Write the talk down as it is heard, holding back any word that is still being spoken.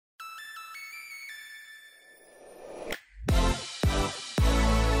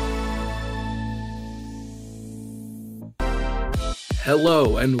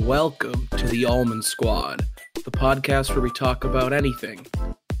Hello and welcome to the Almond Squad, the podcast where we talk about anything,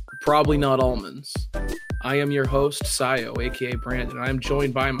 but probably not almonds. I am your host, Sayo, aka Brandon, and I'm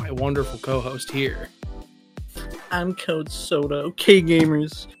joined by my wonderful co-host here. I'm Code Soda. Okay,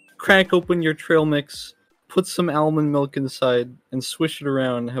 gamers, crack open your trail mix, put some almond milk inside, and swish it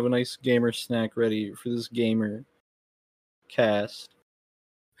around and have a nice gamer snack ready for this gamer cast.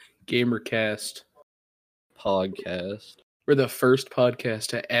 Gamercast. Podcast. We're the first podcast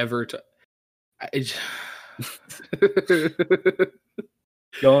to ever...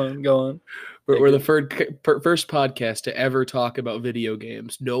 Go on. We're the first podcast to ever talk about video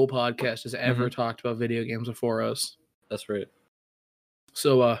games. No podcast has ever talked about video games before us. That's right.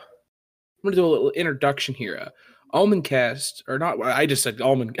 So, I'm going to do a little introduction here. Almond Cast, or not, I just said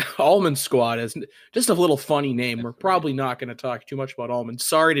Almond Squad is just a little funny name. We're probably not going to talk too much about almonds.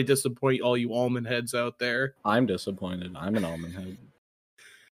 Sorry to disappoint all you almond heads out there. I'm disappointed. I'm an almond head.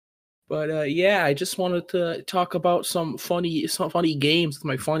 But yeah, I just wanted to talk about some funny games with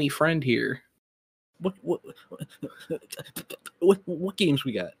my funny friend here. What games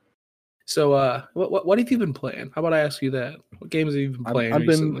we got? So, what have you been playing? How about I ask you that? What games have you been playing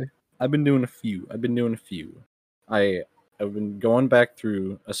recently? I've been doing a few. I've been going back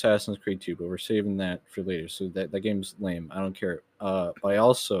through Assassin's Creed 2, but we're saving that for later. So that game's lame. I don't care. But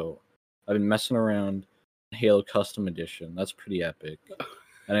I've been messing around Halo Custom Edition. That's pretty epic.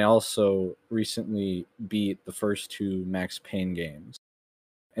 And I also recently beat the first two Max Payne games.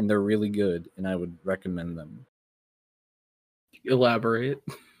 And they're really good, and I would recommend them. Elaborate.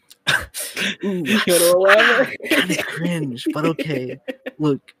 Ooh, elaborate. Kind of cringe, but okay.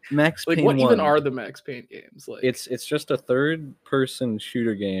 Look, Max Payne 1. What even are the Max Payne games? Like, it's just a third-person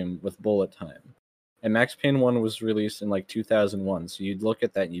shooter game with bullet time. And Max Payne 1 was released in like 2001, so you'd look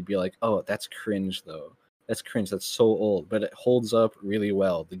at that and you'd be like, "Oh, that's cringe, though. That's cringe. That's so old." But it holds up really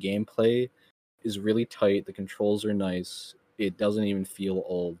well. The gameplay is really tight. The controls are nice. It doesn't even feel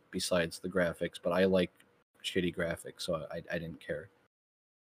old besides the graphics, but I like shitty graphics, so I didn't care.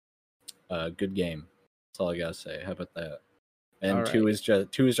 Good game. That's all I gotta say. How about that? And all two is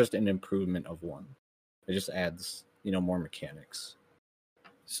just an improvement of 1. It just adds, more mechanics.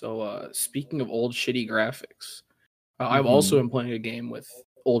 So, speaking of old shitty graphics, I've also been playing a game with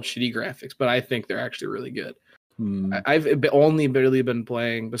old shitty graphics, but I think they're actually really good. I've only barely been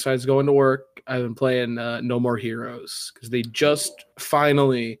playing, besides going to work, I've been playing No More Heroes, because they just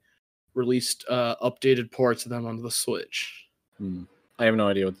finally released updated ports of them onto the Switch. I have no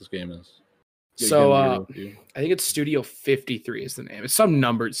idea what this game is. So, I think it's Studio 53 is the name. It's some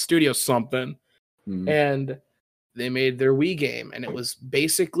number, it's Studio something. And they made their Wii game, and it was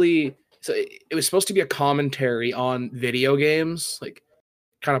basically, so it was supposed to be a commentary on video games, like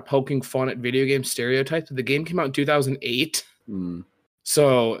kind of poking fun at video game stereotypes. The game came out in 2008.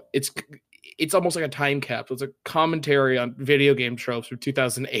 So it's almost like a time capsule. It's a commentary on video game tropes from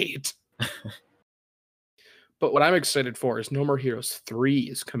 2008. But what I'm excited for is No More Heroes 3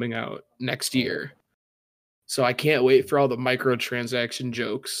 is coming out next year. So I can't wait for all the microtransaction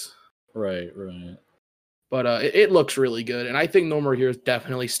jokes. Right. But it looks really good. And I think No More Heroes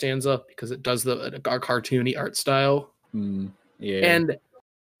definitely stands up because it does a cartoony art style. Yeah. And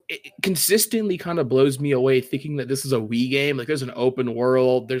it consistently kind of blows me away thinking that this is a Wii game. Like, there's an open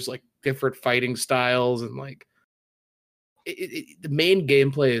world. There's, like, different fighting styles. And, like, the main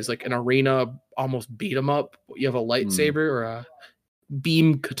gameplay is, like, an arena almost beat 'em up. You have a lightsaber or a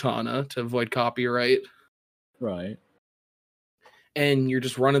beam katana to avoid copyright. Right. And you're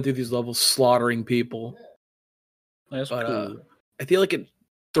just running through these levels slaughtering people. That's cool. I feel like it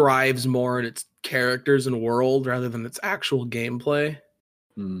thrives more in its characters and world rather than its actual gameplay.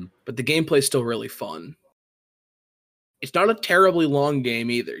 But the gameplay is still really fun. It's not a terribly long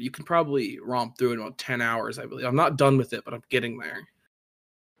game either. You can probably romp through it in about 10 hours, I believe. I'm not done with it, but I'm getting there.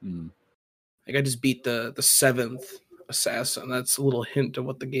 Like, I just beat the 7th assassin. That's a little hint of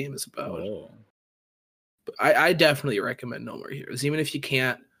what the game is about. But I definitely recommend No More Heroes. Even if you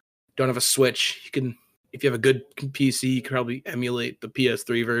don't have a Switch, you can. If you have a good PC, you can probably emulate the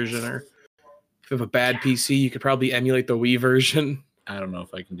PS3 version, or if you have a bad PC, you could probably emulate the Wii version. I don't know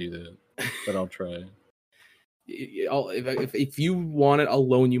if I can do that, but I'll try. If you want it, I'll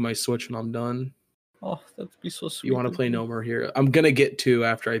loan you my Switch when I'm done. Oh, that'd be so sweet. You want to play No More Heroes? I'm gonna get 2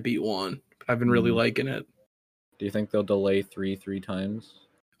 after I beat 1. I've been really liking it. Do you think they'll delay 3 times?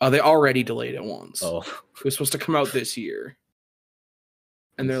 They already delayed it once. Oh, it was supposed to come out this year,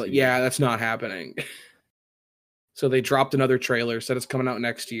 and they're like, "Yeah, that's not happening." So they dropped another trailer, said it's coming out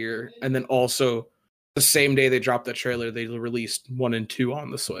next year, and then also the same day they dropped that trailer, they released 1 and 2 on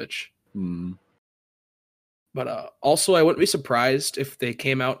the Switch. But also, I wouldn't be surprised if they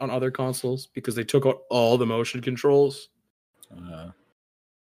came out on other consoles because they took out all the motion controls.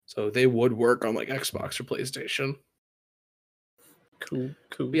 So they would work on like Xbox or PlayStation. Cool.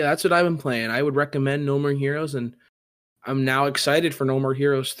 But yeah, that's what I've been playing. I would recommend No More Heroes, and I'm now excited for No More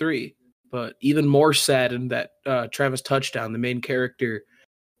Heroes 3. But even more saddened that Travis Touchdown, the main character,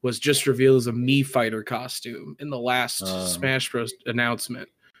 was just revealed as a Mii Fighter costume in the last Smash Bros. Announcement.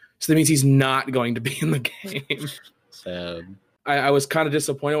 So that means he's not going to be in the game. Sad. I was kind of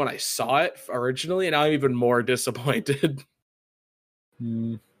disappointed when I saw it originally, and now I'm even more disappointed.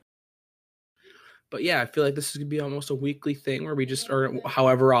 But yeah, I feel like this is going to be almost a weekly thing where we just, or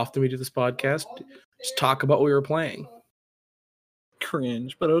however often we do this podcast, just talk about what we were playing.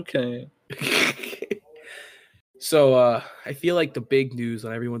 Cringe, but okay. So I feel like the big news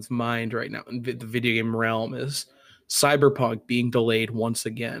on everyone's mind right now in the video game realm is Cyberpunk being delayed once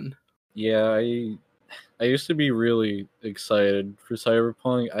again. Yeah, I used to be really excited for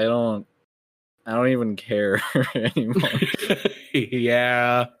Cyberpunk. I don't even care anymore.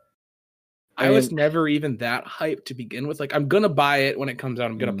 Yeah. I was never even that hyped to begin with. Like, I'm going to buy it when it comes out.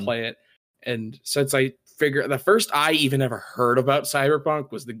 I'm going to play it. And since I figure the first I even ever heard about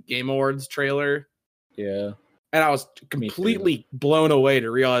Cyberpunk was the Game Awards trailer. Yeah. And I was completely blown away to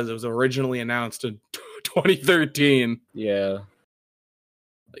realize it was originally announced in 2013. Yeah.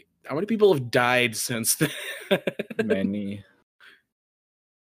 Like, how many people have died since then? Many.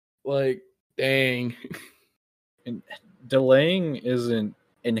 Like, dang. And delaying isn't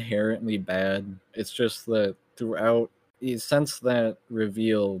inherently bad. It's just that throughout, since that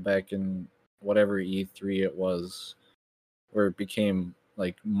reveal back in whatever E3 it was, where it became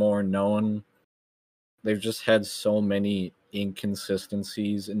like more known, they've just had so many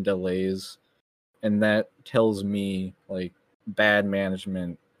inconsistencies and delays, and that tells me like bad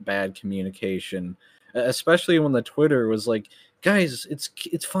management, bad communication, especially when the Twitter was like, guys,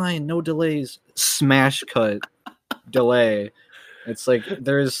 it's fine, no delays, smash cut delay. It's like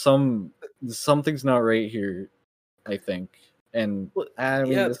something's not right here, I think. And I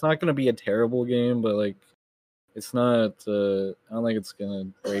mean, it's not going to be a terrible game, but like, it's not. I don't think it's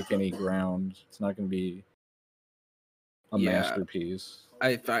going to break any ground. It's not going to be a masterpiece.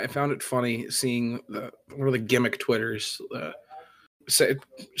 I found it funny seeing one of the gimmick Twitters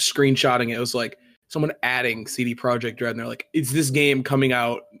screenshotting it. It was like someone adding CD Projekt Red, and they're like, "Is this game coming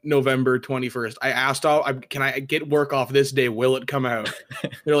out November 21st?" I asked, "Can I get work off this day? Will it come out?"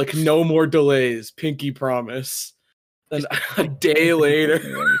 They're like, "No more delays. Pinky promise." Then a day later,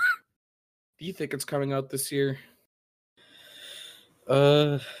 do you think it's coming out this year?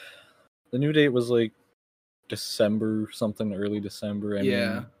 The new date was like December something, early December. I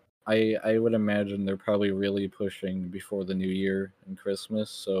mean, I would imagine they're probably really pushing before the new year and Christmas.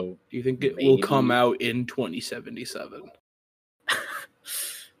 So do you think it will come out in 2077?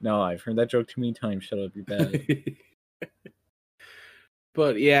 No, I've heard that joke too many times. Shut up, you're bad.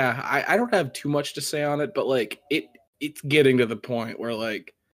 But yeah, I don't have too much to say on it, but like it's getting to the point where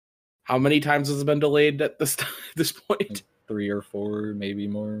like, how many times has it been delayed at this point? Like 3 or 4, maybe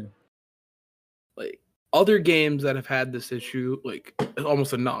more. Like other games that have had this issue, like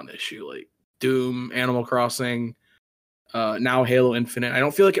almost a non-issue, like Doom, Animal Crossing, now Halo Infinite. I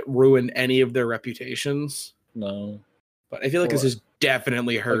don't feel like it ruined any of their reputations. No. But I feel like this is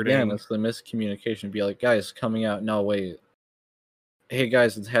definitely hurting. Again, it's the miscommunication. Be like, guys, coming out. No, wait. Hey,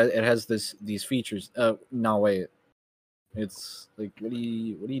 guys, it has these features. No, wait. It's like, what are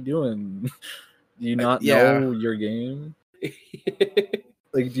you doing? Do you not know your game?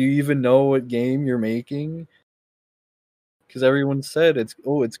 Like, do you even know what game you're making? Because everyone said it's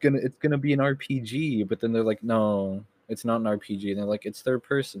gonna be an RPG, but then they're like, no, it's not an RPG. And they're like, it's third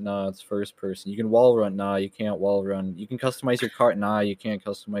person. No, it's first person. You can wall run. Nah, you can't wall run. You can customize your cart. Nah, you can't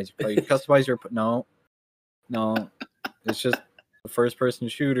customize your cart. You can customize your no. It's just a first person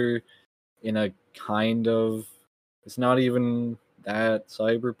shooter in a kind of. It's not even that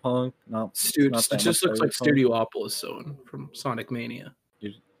Cyberpunk. It just looks like Studiopolis Zone from Sonic Mania.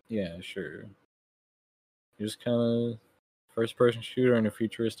 Yeah, sure. You're just kind of first-person shooter in a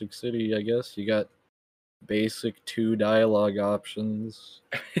futuristic city, I guess. You got basic 2 dialogue options.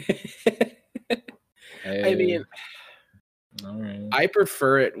 I mean, all right. I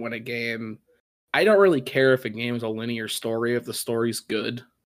prefer it when a game. I don't really care if a game's a linear story if the story's good.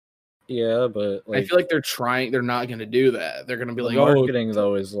 Yeah, but like, I feel like they're not going to do that. They're going to be like, marketing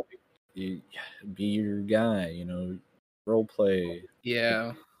though is like, you be your guy, role play.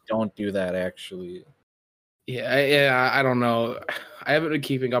 Yeah. Don't do that actually. Yeah, I don't know. I haven't been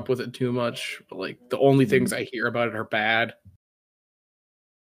keeping up with it too much, but like the only things I hear about it are bad.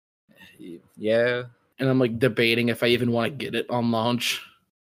 Yeah. and I'm like debating if I even want to get it on launch.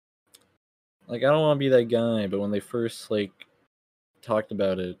 Like, I don't want to be that guy, but when they first like talked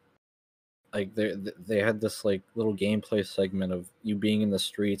about it, like they had this like little gameplay segment of you being in the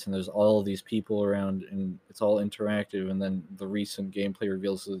streets and there's all these people around and it's all interactive, and then the recent gameplay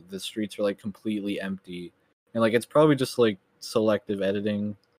reveals that the streets are like completely empty, and like it's probably just like selective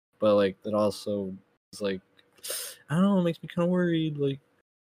editing, but like that also is like, I don't know, it makes me kind of worried, like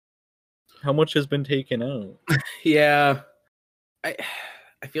how much has been taken out. Yeah, I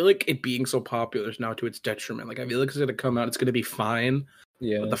feel like it being so popular is now to its detriment. Like I feel like it's gonna come out, it's gonna be fine.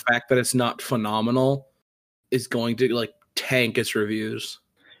 Yeah, But the fact that it's not phenomenal is going to like tank its reviews.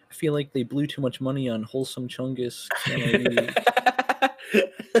 I feel like they blew too much money on Wholesome Chungus. Keanu,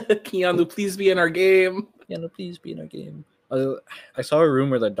 Keanu, please be in our game. Keanu, please be in our game. I saw a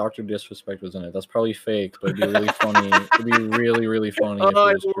rumor that Dr. Disrespect was in it. That's probably fake, but it'd be really funny. It'd be really, really funny. Oh,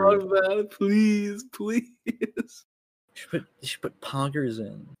 if it was I love true. that. Please, please. You should put Poggers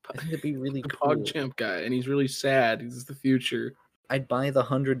in. I think that'd be really The cool. PogChamp guy, and he's really sad. He's the future. I'd buy the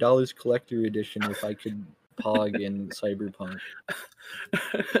 $100 collector edition if I could Pog in Cyberpunk.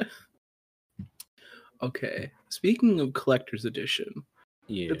 Okay. Speaking of collector's edition,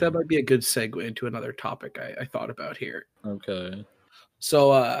 Yeah. that might be a good segue into another topic I thought about here. Okay.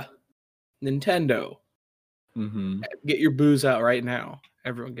 So, Nintendo, Mm-hmm. get your booze out right now.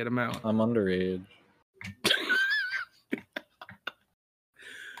 Everyone, get them out. I'm underage.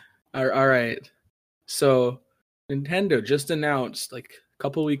 All right. So, Nintendo just announced like a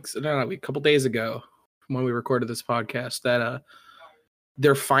couple days ago when we recorded this podcast that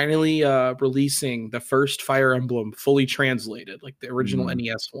they're finally releasing the first Fire Emblem fully translated, like the original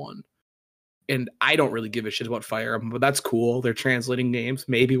NES one. And I don't really give a shit about Fire Emblem, but that's cool. They're translating games.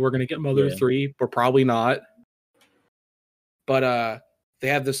 Maybe we're gonna get Mother 3. We're probably not. But they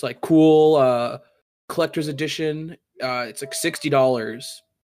have this like cool collector's edition. It's like $60.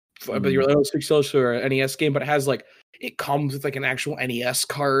 But you're like, oh, $6 for an NES game, but it comes with like an actual NES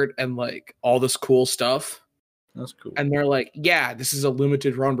card and like all this cool stuff. That's cool. And they're like, yeah, this is a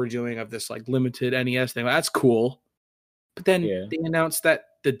limited run we're doing of this like limited NES thing. That's cool. But then they announced that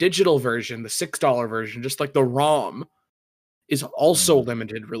the digital version, the $6 version, just like the ROM, is also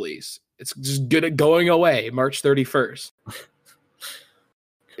limited release. It's just going away March 31st.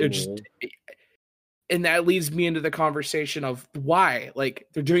 Cool. And that leads me into the conversation of why. Like,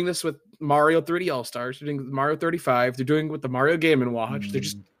 they're doing this with Mario 3D All-Stars. They're doing it with Mario 35. They're doing it with the Mario Game & Watch. They're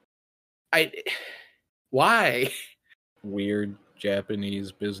just... Why? Weird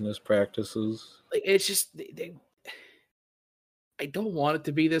Japanese business practices. Like, it's just... I don't want it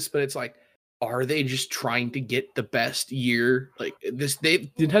to be this, but it's like, are they just trying to get the best year? Like,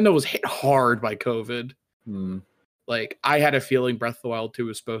 Nintendo was hit hard by COVID. Like, I had a feeling Breath of the Wild 2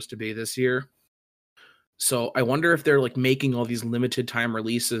 was supposed to be this year. So I wonder if they're like making all these limited time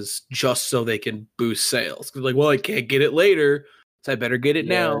releases just so they can boost sales. Like, well, I can't get it later, so I better get it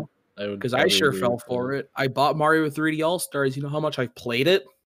now. Because I sure fell for it. I bought Mario 3D All Stars. You know how much I've played it?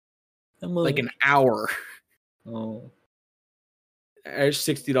 Like an hour. Oh, There's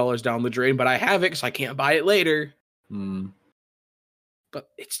 $60 down the drain, but I have it, so I can't buy it later. But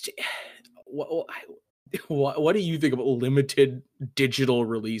it's what do you think about limited digital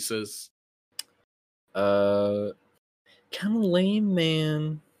releases? Kind of lame,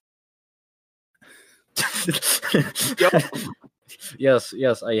 man.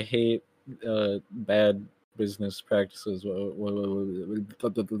 Yes, I hate bad business practices. What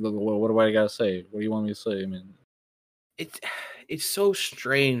do I gotta say? What do you want me to say, man? It's so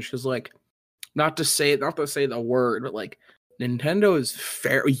strange because, like, not to say the word, but like Nintendo is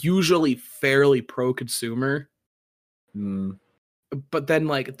usually fairly pro-consumer. But then,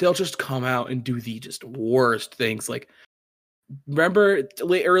 like, they'll just come out and do the just worst things. Like, remember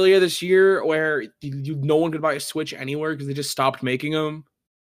earlier this year where no one could buy a Switch anywhere because they just stopped making them?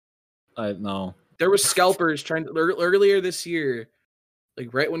 I know. There was scalpers earlier this year,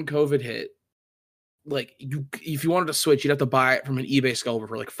 like right when COVID hit. Like, if you wanted a Switch, you'd have to buy it from an eBay scalper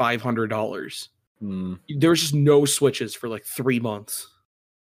for like $500. There was just no Switches for like 3 months.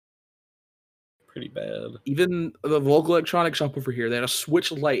 Pretty bad. Even the local electronic shop over here, they had a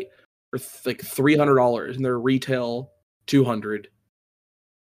Switch Lite for like $300, and their retail $200.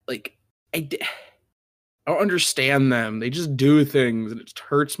 Like, I don't understand them. They just do things, and it just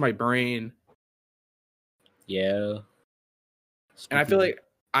hurts my brain. Yeah. And I feel like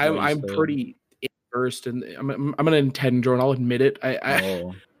I'm pretty versed in. I'm a Nintendo, and I'll admit it. I'm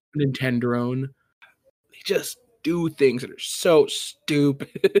a Nintendo. They just do things that are so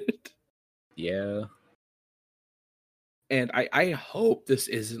stupid. Yeah. And I hope this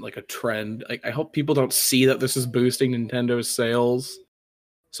isn't like a trend. Like, I hope people don't see that this is boosting Nintendo's sales.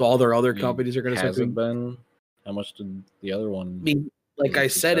 So all their other companies are going to start doing. Has it been? How much did the other one? I mean, like I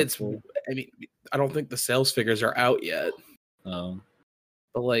said, successful? I don't think the sales figures are out yet. Oh.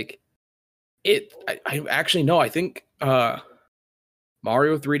 But like, I actually know. I think Mario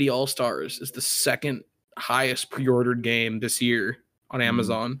 3D All Stars is the second highest pre-ordered game this year on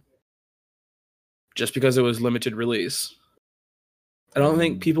Amazon. Just because it was limited release. I don't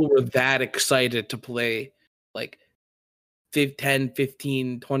think people were that excited to play like 10,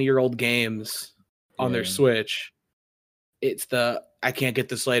 15, 20-year-old games on their Switch. It's I can't get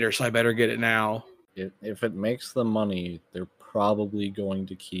this later, so I better get it now. If it makes the money, they're probably going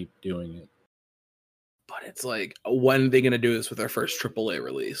to keep doing it. But it's like, when are they going to do this with their first AAA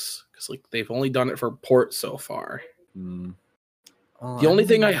release? Because like they've only done it for ports so far. The only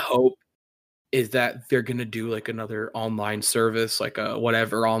thing I hope is that they're going to do like another online service, like a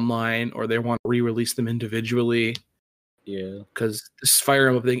whatever online, or they want to re-release them individually. Yeah. Because this Fire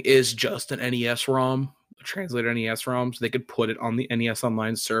Emblem thing is just an NES ROM, a translated NES ROM, so they could put it on the NES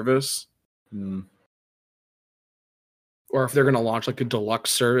Online service. Or if they're going to launch like a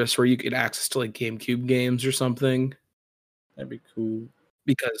deluxe service where you get access to like GameCube games or something. That'd be cool.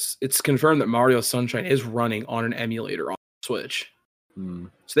 Because it's confirmed that Mario Sunshine is running on an emulator on Switch.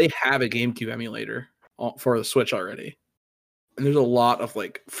 So they have a GameCube emulator for the Switch already. And there's a lot of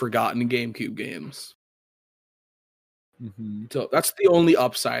like forgotten GameCube games. So that's the only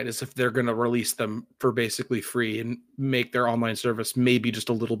upside, is if they're going to release them for basically free and make their online service maybe just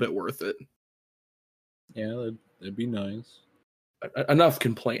a little bit worth it. Yeah, that'd be nice. Enough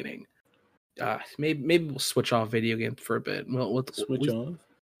complaining. Maybe we'll switch off video games for a bit. We'll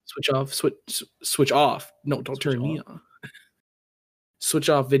switch off. No, don't turn me on. Switch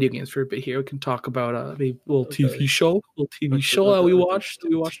off video games for a bit here. We can talk about maybe a little TV show. We watched.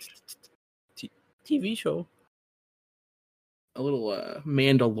 TV show. A little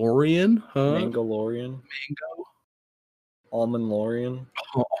Mandalorian, huh? Mango. Almondlorian.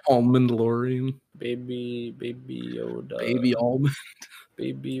 Almondlorian. Baby Yoda. Baby almond.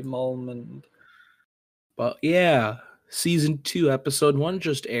 Baby almond. But yeah, season 2, episode 1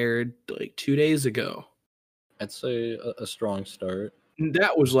 just aired like 2 days ago. I'd say a strong start.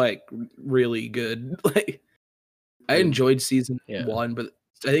 That was like really good. Like, I enjoyed season 1, but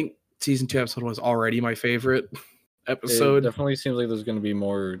I think season 2 episode 1 was already my favorite episode. It definitely seems like there's going to be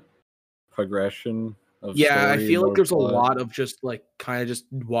more progression of story, I feel like there's plot. A lot of just like kind of just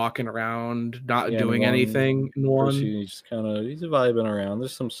walking around, not doing anything in one. He's vibing around.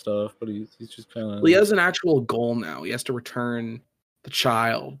 There's some stuff, but he's just kind of. Well, he has an actual goal now. He has to return the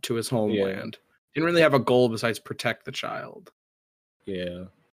child to his homeland. Didn't really have a goal besides protect the child. Yeah.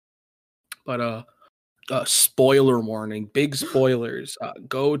 But spoiler warning, big spoilers.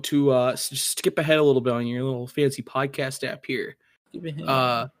 Go to skip ahead a little bit on your little fancy podcast app here.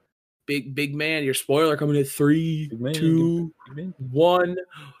 Big man, your spoiler coming in 3, 2, 1.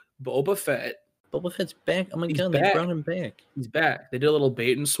 Boba Fett. Boba Fett's back. Oh my god, they brought him back. He's back. They did a little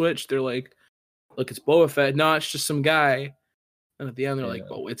bait and switch. They're like, look, it's Boba Fett. No, it's just some guy. And at the end, they're like,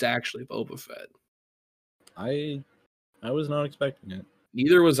 oh, it's actually Boba Fett. I was not expecting it.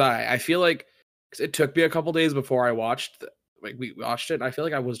 Neither was I. I feel like, because it took me a couple days before I watched we watched it, and I feel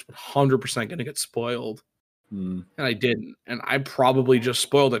like I was 100% going to get spoiled. And I didn't. And I probably just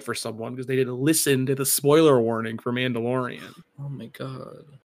spoiled it for someone because they didn't listen to the spoiler warning for Mandalorian. Oh my god.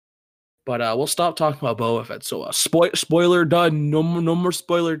 But we'll stop talking about Boba Fett. So spoiler done. No more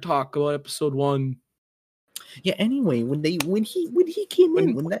spoiler talk about episode 1. Yeah, anyway, when he came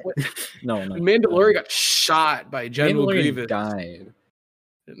in, when Mandalorian got shot by General Grievous. Died.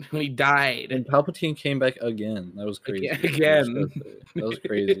 When he died. And Palpatine came back again. That was crazy. Again. That was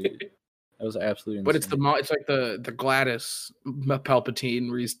crazy. That was absolutely insane. But it's like the Gladys Palpatine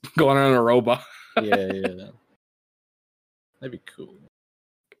where he's going on a robot. yeah. That'd be cool.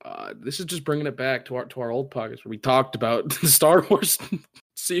 This is just bringing it back to our old podcast where we talked about the Star Wars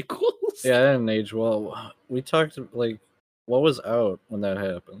sequels. Yeah, that didn't age well. We talked like what was out when that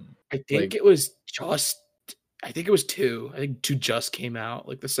happened. I think it was 2. I think 2 just came out,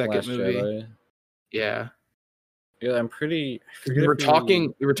 like the second Last movie. Jedi. Yeah. Yeah, I'm pretty. We were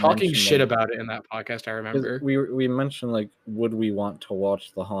talking shit about it in that podcast. I remember we mentioned like, would we want to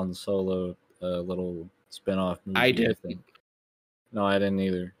watch the Han Solo little spin-off movie? I did. No, I didn't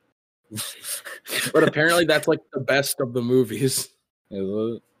either. But apparently, that's like the best of the movies. Is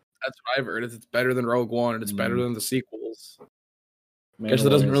it? That's what I've heard. It's better than Rogue One, and it's better than the sequels. I guess it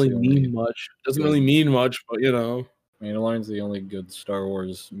doesn't really mean much. It doesn't really mean much, but you know. Mandalorian's the only good Star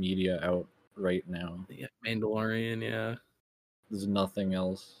Wars media out right now. Yeah, Mandalorian, yeah. There's nothing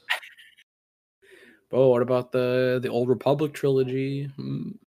else. Oh, what about the Old Republic trilogy?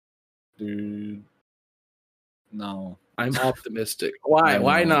 Dude, no. I'm optimistic. Why?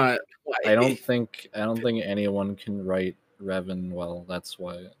 Why not? Why? I don't think anyone can write Revan well. That's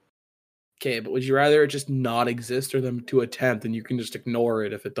why. Okay, but would you rather it just not exist or them to attempt and you can just ignore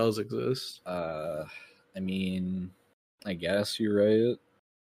it if it does exist? I mean, I guess you're right.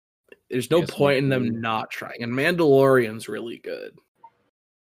 There's no point in them not trying. And Mandalorian's really good.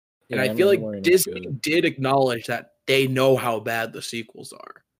 Yeah, and I feel like Disney did acknowledge that they know how bad the sequels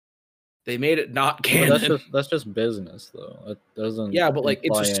are. They made it not canon. Well, that's just business, though. It doesn't. Yeah, but like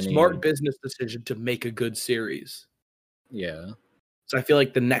it's a smart business decision to make a good series. Yeah. So I feel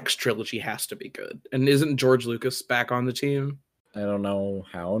like the next trilogy has to be good. And isn't George Lucas back on the team? I don't know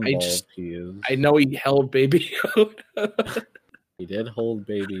how involved he is. I know he held Baby Yoda. He did hold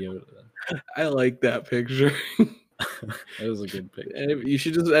Baby Yoda. I like that picture. It was a good picture. And you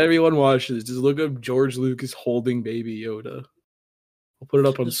should just, everyone watch this. Just look up George Lucas holding Baby Yoda. I'll put it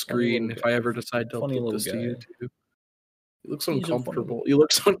up on screen if I ever decide to upload this to YouTube. He looks uncomfortable. He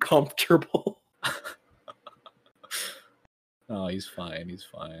looks uncomfortable. Oh, he's fine. He's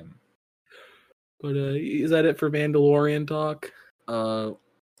fine. But is that it for Mandalorian talk?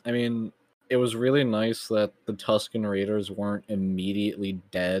 I mean, it was really nice that the Tusken Raiders weren't immediately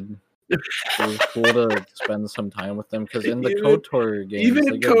dead. It was cool to spend some time with them because in the KOTOR games, even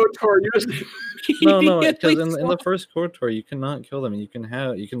in KOTOR, you just no, because in the first KOTOR, you cannot kill them. You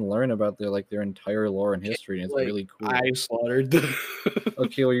can learn about their entire lore and history, and it's really cool. I slaughtered them.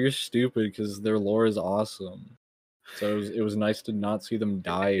 Okay, well, you're stupid because their lore is awesome. So it was nice to not see them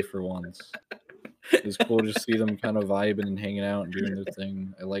die for once. It was cool to see them kind of vibing and hanging out and doing their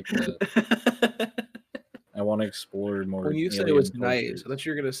thing. I like that. I want to explore more. When you said it was nice, I thought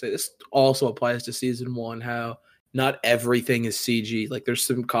you were going to say this also applies to season 1, how not everything is CG. Like there's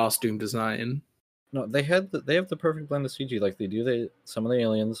some costume design. No, they have the perfect blend of CG. Like some of the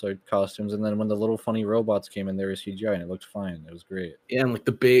aliens are costumes, and then when the little funny robots came in, there was CGI, and it looked fine. It was great. Yeah, and like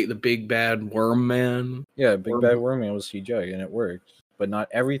the big bad worm man. Yeah, bad worm man was CGI, and it worked. But not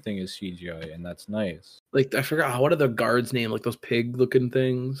everything is CGI, and that's nice. Like I forgot what are the guards' name? Like those pig-looking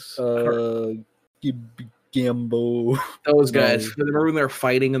things. Gambo. Those guys. No. Remember when they were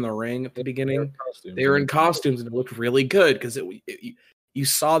fighting in the ring at the beginning? They were in costumes, and it looked really good because you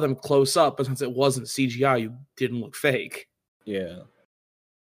saw them close up, but since it wasn't CGI, you didn't look fake. Yeah.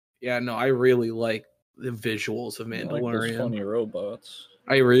 Yeah, no, I really like the visuals of Mandalorian. I like those funny robots.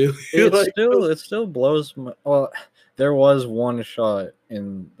 I really it still blows my... Well, there was one shot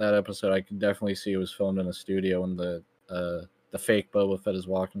in that episode I could definitely see it was filmed in a studio, and the fake Boba Fett is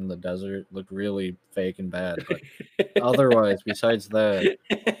walking in the desert. Looked really fake and bad. But otherwise, besides that,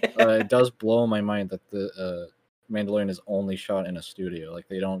 it does blow my mind that the Mandalorian is only shot in a studio. Like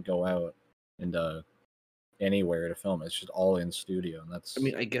they don't go out and anywhere to film. It's just all in studio, and that's. I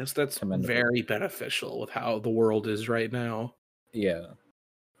mean, I guess that's very beneficial with how the world is right now. Yeah,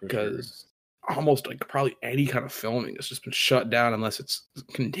 because almost like probably any kind of filming has just been shut down unless it's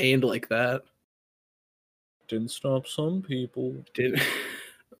contained like that. Didn't stop some people. Did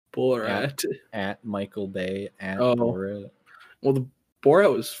Borat at Michael Bay at Borat. Well, the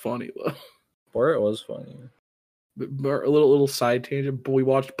Borat was funny though. Borat was funny. A little side tangent, but we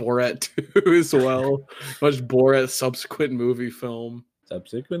watched Borat 2 as well. Watched Borat's subsequent movie film.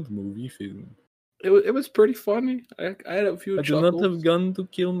 It was pretty funny. I had a few chuckles. I do not have gun to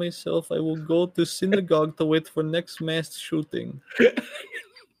kill myself. I will go to synagogue to wait for next mass shooting.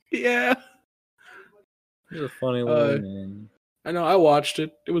 Yeah. He's a funny little man. I know, I watched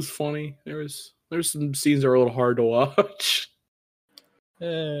it. It was funny. There's some scenes that are a little hard to watch.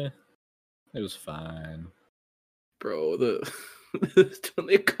 It was fine. Bro, when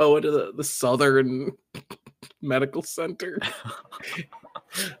they go into the Southern Medical Center.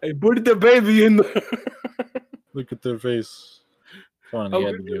 I put the baby in there. Look at their face. Fun, he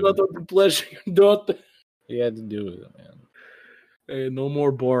had to do it. He had to do it, man. Hey, no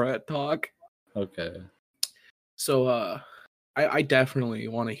more Borat talk. Okay. So, I definitely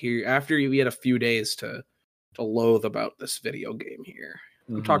want to hear, after we had a few days to loathe about this video game here.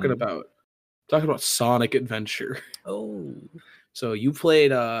 I'm talking about Sonic Adventure. Oh. So you've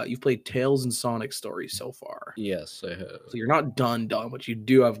played Tales and Sonic Stories so far. Yes, I have. So you're not done, but you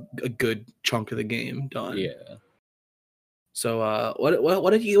do have a good chunk of the game done. Yeah. So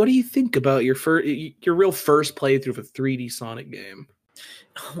what do you think about your real first playthrough of a 3D Sonic game?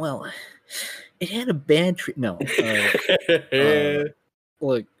 Well, it had a bad no.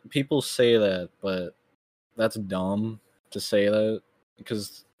 Look, people say that, but that's dumb to say that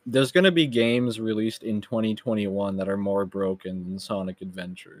because there's gonna be games released in 2021 that are more broken than Sonic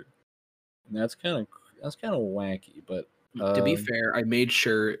Adventure. And that's kind of wacky, but to be fair, I made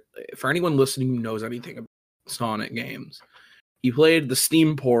sure for anyone listening who knows anything about Sonic games, he played the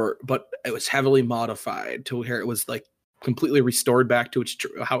Steam port, but it was heavily modified to where it was like completely restored back to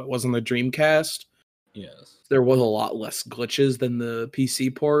how it was on the Dreamcast. Yes, there was a lot less glitches than the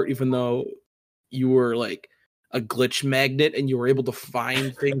PC port, even though you were like a glitch magnet and you were able to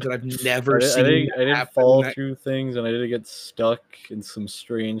find things that I've never seen. I didn't fall through things and I didn't get stuck in some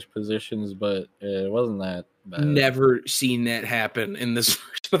strange positions, but it wasn't that bad. Never seen that happen in this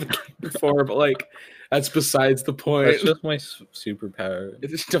version of the game before, but like that's besides the point. That's just my superpower.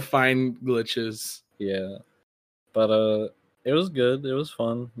 It's just to find glitches. Yeah, but it was good. It was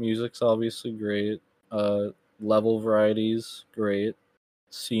fun. Music's obviously great. Level varieties great.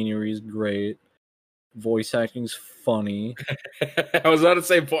 Scenery's great. Voice acting's funny. I was about to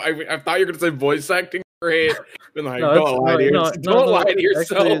say, I thought you were going to say voice acting great. Like, don't lie to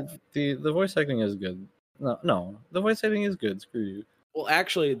yourself. Actually, the voice acting is good. No, the voice acting is good. Screw you. Well,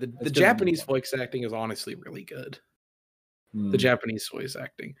 actually, the Japanese voice acting is honestly really good. The Japanese voice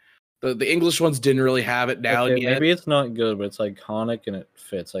acting. The English ones didn't really have it down yet. Maybe it's not good, but it's iconic and it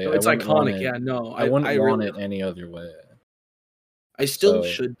fits. It's iconic, yeah. No, I wouldn't want it any other way. I still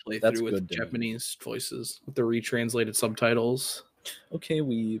should play through with Japanese voices with the retranslated subtitles. Okay,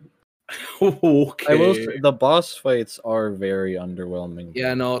 okay. The boss fights are very underwhelming.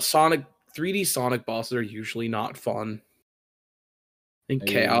 Yeah, no, 3D Sonic bosses are usually not fun. I think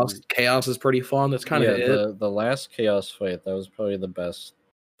Chaos is pretty fun. That's kind of it. The last Chaos fight, that was probably the best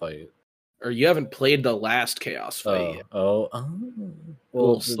fight. Or you haven't played the last Chaos fight yet. Well,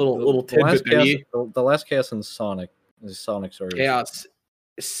 little tidbit. The last Chaos in Sonic is Sonic Story. Chaos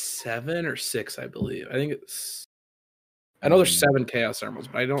 7 or 6, I believe. I think it's. I know there's 7 Chaos Emeralds,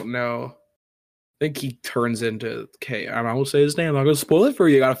 but I don't know. I think he turns into I'm not gonna say his name. I'm not gonna spoil it for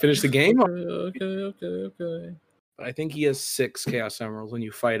you. You gotta finish the game. Okay. But I think he has 6 Chaos Emeralds when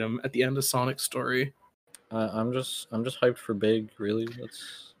you fight him at the end of Sonic's story. I'm just hyped for Big. Really,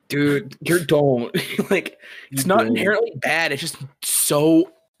 dude. You don't like. It's not inherently bad. It's just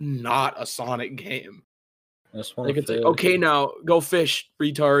so not a Sonic game. It's like okay, now go fish,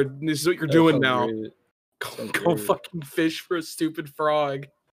 retard. This is what you're doing now. Go fucking fish for a stupid frog.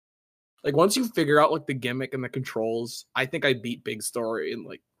 Like once you figure out like the gimmick and the controls, I think I beat Big Story in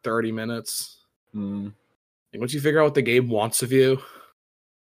like 30 minutes. Like, once you figure out what the game wants of you,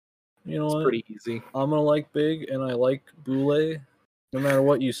 you know, it's pretty easy. I'm gonna like Big, and I like Boule, no matter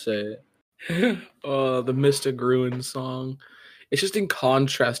what you say. The Mystic Ruin song. It's just in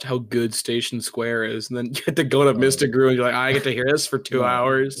contrast to how good Station Square is, and then you get to go to Mystic Ruins. You're like, I get to hear this for 2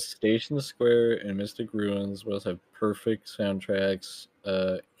 hours. Station Square and Mystic Ruins both have perfect soundtracks.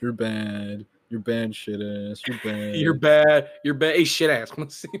 You're bad. You're bad, shit ass. You're bad. You're bad. You're bad. Hey, shit ass.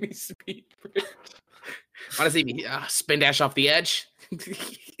 Want to see me speed bridge? Want to see me spin dash off the edge?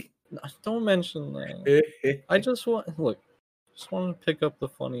 No, don't mention that. I just want to pick up the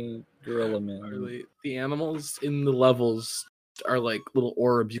funny gorilla man. Really, the animals in the levels are like little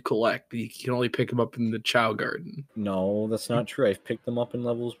orbs you collect, but you can only pick them up in the Chow Garden. No, that's not true. I've picked them up in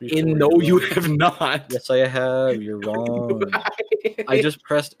levels before. You have not. Yes, I have. You're wrong. I just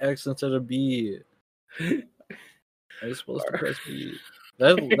pressed X instead of B. I was supposed to press B.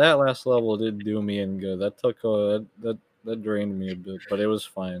 That last level did do me in good. That took that drained me a bit, but it was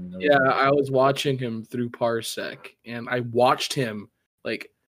fine. I was watching him through Parsec, and I watched him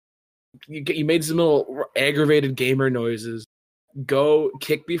like you made some little aggravated gamer noises. Go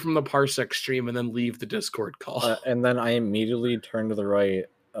kick me from the Parsec stream and then leave the Discord call. And then I immediately turned to the right,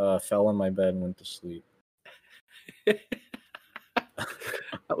 fell on my bed, and went to sleep. that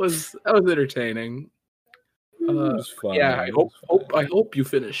was entertaining. It was fun, yeah, I hope you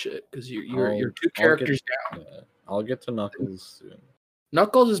finish it because you're 2 characters down. Yeah, I'll get to Knuckles soon.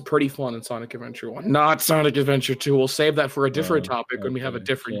 Knuckles is pretty fun in Sonic Adventure 1. Not Sonic Adventure 2. We'll save that for a different topic when we have a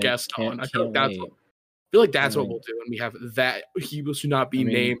different guest on. I feel like that's what we'll do when we have that he should not be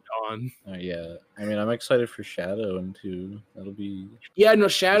named on. Yeah. I mean, I'm excited for Shadow in 2. That'll be... Yeah, no,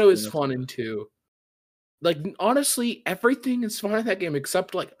 Shadow is fun in 2. Like, honestly, everything is fun in that game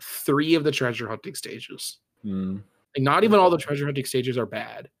except, like, 3 of the treasure hunting stages. Like, not even all the treasure hunting stages are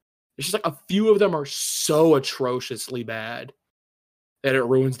bad. It's just, like, a few of them are so atrociously bad that it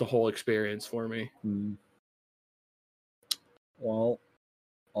ruins the whole experience for me. Well,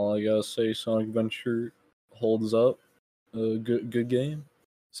 all I gotta say, Sonic Adventure holds up. Good game.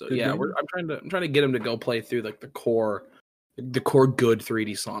 So good game. I'm trying to get him to go play through like the core good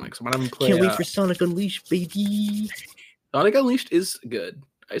 3D Sonic. So I'm gonna play. Can't wait for Sonic Unleashed, baby. Sonic Unleashed is good.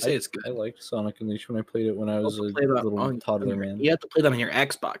 I say it's good. I liked Sonic Unleashed when I played it when I was a little toddler, man. You have to play that on your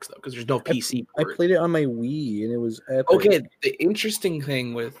Xbox though, because there's no PC port. I played it on my Wii, and it was epic. Okay, the interesting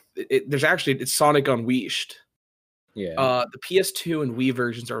thing with it's Sonic Unleashed. Yeah. The PS2 and Wii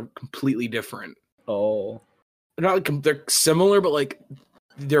versions are completely different. Oh. They're similar, but like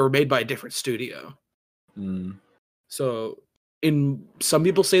they're made by a different studio. So, some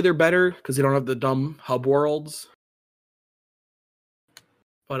people say they're better because they don't have the dumb hub worlds.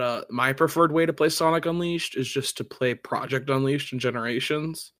 But my preferred way to play Sonic Unleashed is just to play Project Unleashed in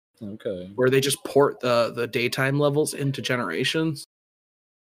Generations. Okay. Where they just port the daytime levels into Generations.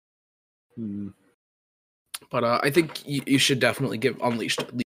 But I think you should definitely give Unleashed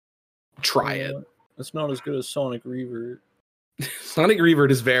try it. It's not as good as Sonic Revert. Sonic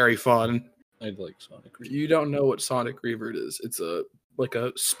Revert is very fun. I'd like Sonic Revert. If you don't know what Sonic Revert is, it's a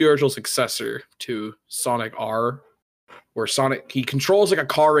spiritual successor to Sonic R, where Sonic, he controls like a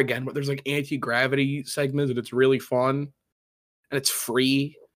car again, but there's like anti-gravity segments, and it's really fun. And it's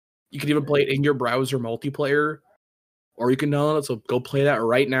free. You can even play it in your browser multiplayer, or you can download it. So go play that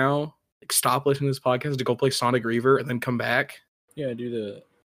right now. Like, stop listening to this podcast to go play Sonic Revert and then come back. Yeah, do that.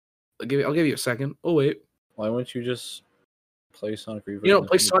 I'll give you a second. Oh wait. Why wouldn't you just play Sonic Revert?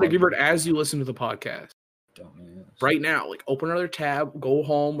 Play Sonic Revert as you listen to the podcast. Dumbass. Right now, like, open another tab, go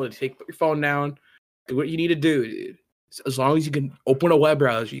home, put your phone down, do what you need to do, dude. As long as you can open a web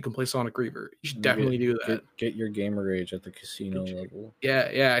browser, you can play Sonic Revert. You should definitely do that. Get your gamer age at the casino level.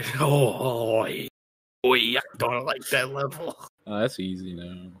 Yeah. Oh, I don't like that level. Oh, that's easy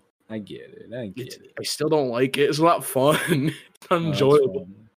now. I get it. I still don't like it. It's not fun. It's not enjoyable.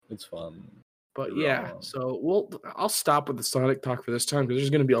 It's fun. But yeah, so I'll stop with the Sonic talk for this time, because there's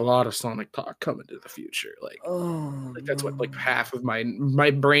going to be a lot of Sonic talk coming to the future. That's what like half of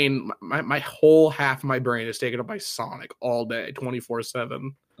my brain, my whole half of my brain is taken up by Sonic all day,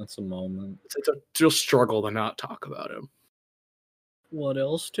 24/7. That's a moment. It's a real struggle to not talk about him. What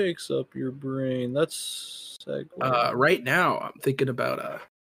else takes up your brain? That's right now I'm thinking about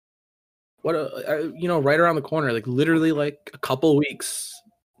right around the corner, like literally like a couple weeks,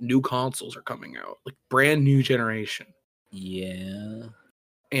 new consoles are coming out, like brand new generation. Yeah.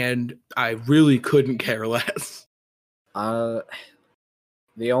 And I really couldn't care less. The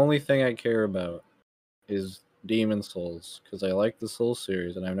only thing I care about is Demon Souls, because I like the Souls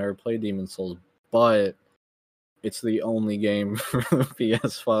series and I've never played Demon Souls, but it's the only game for the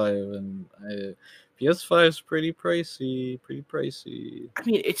PS5, and PS5 is pretty pricey. I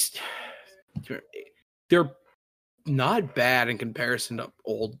mean, they're not bad in comparison to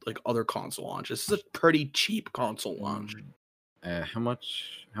old other console launches. This is a pretty cheap console launch. How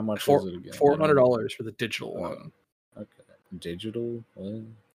much is it again? $400 for the digital one. Okay, digital. What?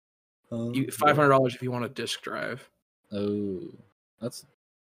 $500 if you want a disc drive. Oh, that's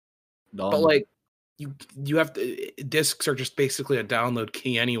dumb. But you have to. Discs are just basically a download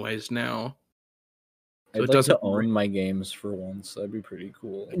key, anyways. Now, so I'd like to own my games for once. That'd be pretty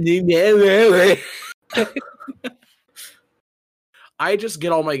cool. I just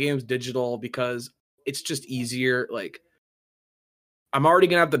get all my games digital because it's just easier. Like, I'm already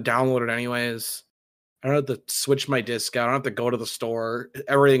gonna have to download it anyways. I don't have to switch my disc out. I don't have to go to the store.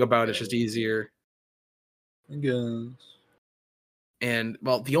 Everything about it's just easier. I guess. And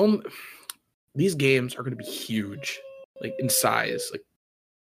these games are gonna be huge, like in size, like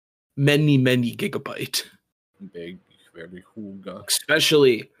many gigabyte. Big, very cool.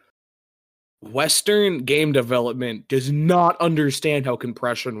 Especially Western game development does not understand how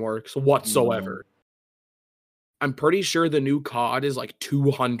compression works whatsoever. No. I'm pretty sure the new COD is like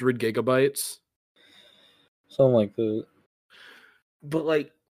 200 gigabytes. Something like that.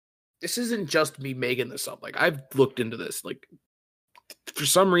 But this isn't just me making this up. I've looked into this. For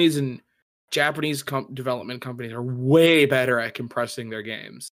some reason, Japanese development companies are way better at compressing their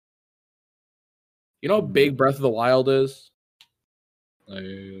games. You know how big Breath of the Wild is?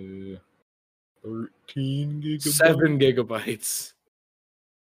 13 gigabytes. 7 gigabytes.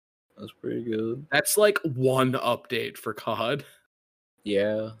 That's pretty good. That's like one update for COD.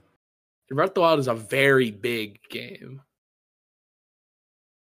 Yeah. And Breath of the Wild is a very big game.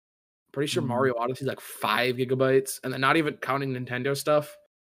 Pretty sure Mario Odyssey is like 5 gigabytes. And then not even counting Nintendo stuff.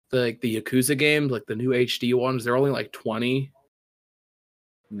 The Yakuza games, like the new HD ones, they're only like 20.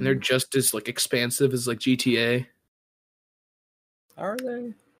 And they're just as expansive as GTA. Are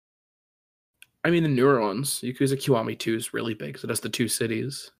they? I mean, the newer ones. Yakuza Kiwami 2 is really big, so that's the 2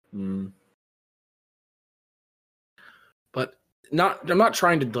 cities. But I'm not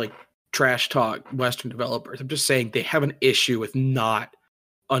trying to trash talk Western developers. I'm just saying they have an issue with not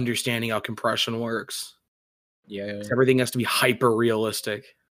understanding how compression works. Yeah. Everything has to be hyper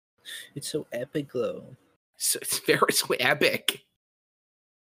realistic. It's so epic, though. So it's very so epic.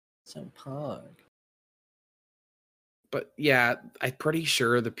 So pog. But yeah, I'm pretty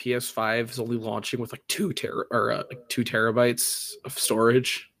sure the PS5 is only launching with like 2 terabytes of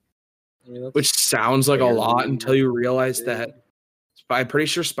storage, which sounds like a lot until you realize that. I'm pretty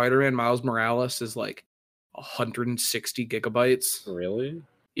sure Spider-Man Miles Morales is like 160 gigabytes. Really?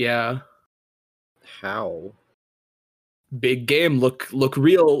 Yeah. How? Big game. Look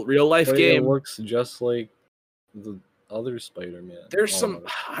real life game. It looks just like the other Spider-Man. There's some,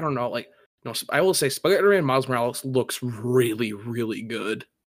 I don't know, like, no, I will say Spider-Man Miles Morales looks really, really good.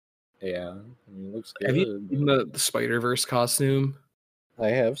 Yeah, I mean, it looks good. Have you seen the Spider-Verse costume? I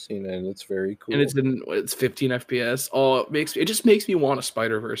have seen it, and it's very cool. And it's 15 FPS. Oh, it just makes me want a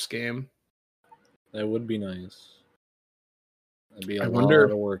Spider-Verse game. That would be nice. It'd be a lot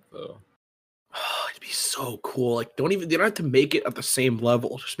of work, though. Oh, it'd be so cool. Like, they don't have to make it at the same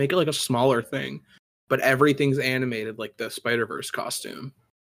level. Just make it like a smaller thing, but everything's animated like the Spider-Verse costume.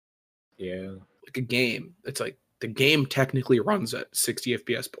 Yeah, like a game. It's like the game technically runs at 60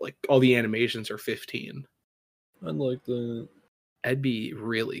 FPS, but like all the animations are 15. I'd like that. That'd be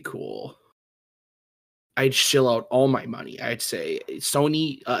really cool. I'd shill out all my money. I'd say,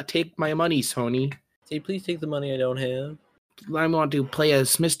 Sony, take my money, Sony. Say, please take the money I don't have. I want to play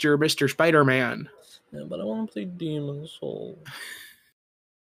as Mr. Spider-Man. Yeah, but I want to play Demon's Souls.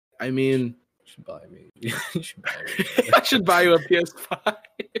 I mean, you should buy me. You should buy me. I should buy you a PS5.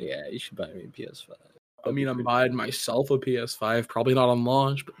 Yeah, you should buy me a PS5. I mean, I'm buying myself a PS5. Probably not on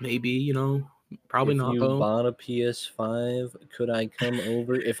launch, but maybe, probably not. If you bought a PS5, could I come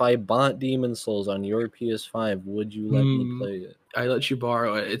over? If I bought Demon's Souls on your PS5, would you let me play it? I let you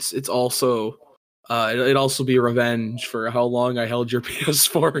borrow it. It's also it'd also be revenge for how long I held your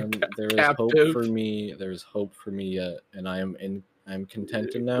PS4 There is hope for me. There's hope for me yet, and I'm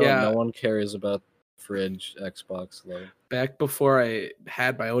contented now. Yeah. No one cares about fridge Xbox though. Back before I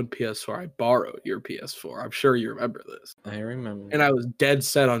had my own PS4, I borrowed your PS4. I'm sure you remember this. I remember. And I was dead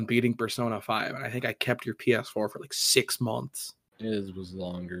set on beating Persona 5, and I think I kept your PS4 for like 6 months. It was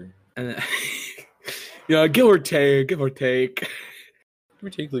longer. And give or take. Give or take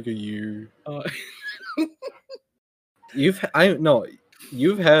like a year. You've had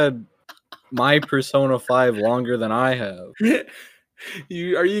my Persona 5 longer than I have.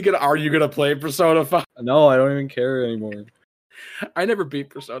 Are you gonna play Persona 5? No, I don't even care anymore. I never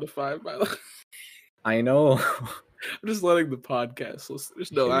beat Persona 5, by the way. I know. I'm just letting the podcast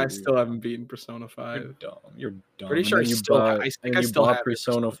listeners know I still haven't beaten Persona 5. You're dumb. Pretty sure you bought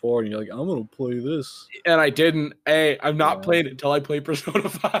Persona 4 and you're like, I'm gonna play this. And I didn't. I'm not playing it until I play Persona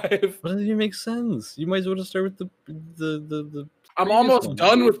 5. But that doesn't make sense. You might as well just start with the I'm almost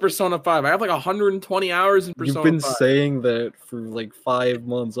done with Persona 5. I have like 120 hours in Persona 5. You've been saying that for like 5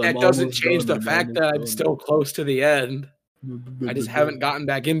 months. That doesn't change the fact that I'm still close to the end. I just haven't gotten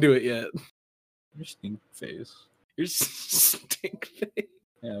back into it yet. Your stink face. Your stink face.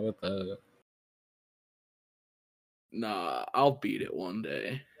 Yeah, what the? Nah, I'll beat it one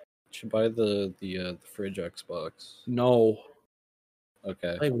day. You should buy the fridge Xbox. No.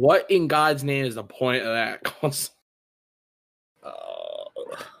 Okay. Like, what in God's name is the point of that console?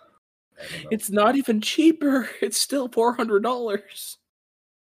 It's not even cheaper. It's still $400.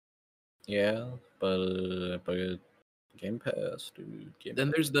 Yeah, but Game Pass, dude.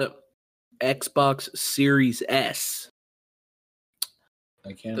 Then there's the Xbox Series S.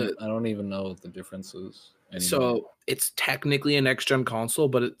 I don't even know what the difference is anymore. So it's technically a next-gen console,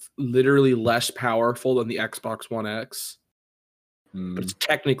 but it's literally less powerful than the Xbox One X. But it's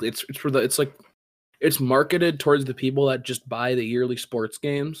technically it's marketed towards the people that just buy the yearly sports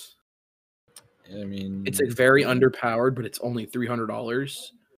games. I mean, it's like very underpowered, but it's only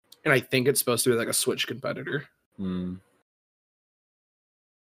 $300, and I think it's supposed to be like a Switch competitor.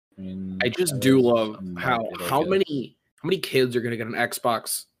 I just do love how many kids are gonna get an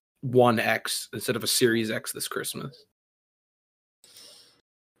Xbox One X instead of a Series X this Christmas.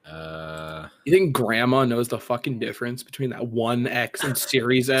 You think Grandma knows the fucking difference between that One X and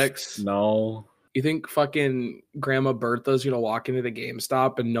Series X? No. You think fucking Grandma Bertha's gonna walk into the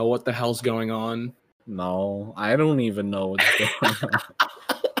GameStop and know what the hell's going on? No, I don't even know what's going on.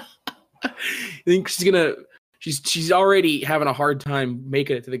 You think she's already having a hard time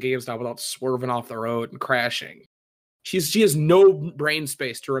making it to the GameStop without swerving off the road and crashing. She has no brain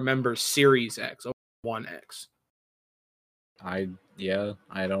space to remember Series X or One X. I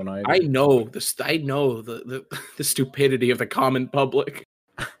don't know. I know this. I know the stupidity of the common public.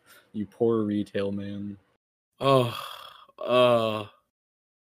 You poor retail man. You know how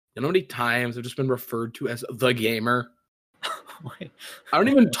many times I've just been referred to as the gamer? Wait. I don't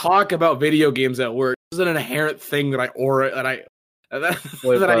even talk about video games at work. This is an inherent thing that I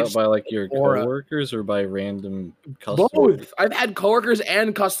Wait, that by like your aura. coworkers or by random customers? Both. I've had coworkers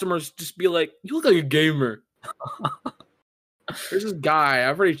and customers just be like, "You look like a gamer." There's this guy.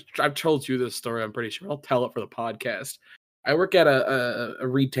 I've told you this story. I'm pretty sure I'll tell it for the podcast. I work at a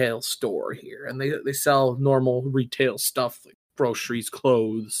retail store here, and they sell normal retail stuff like groceries,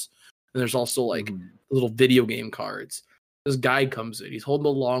 clothes, and there's also like little video game cards. This guy comes in. He's holding a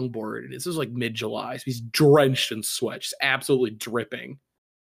longboard, and this is like mid-July, so he's drenched in sweat, just absolutely dripping.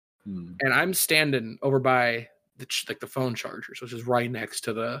 And I'm standing over by the phone chargers, which is right next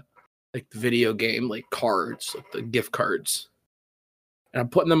to the video game like cards, like the gift cards. And I'm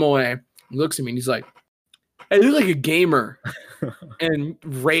putting them away. He looks at me and he's like, "Hey, you look like a gamer." And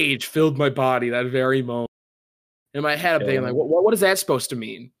rage filled my body that very moment. In my head, I'm thinking like, what is that supposed to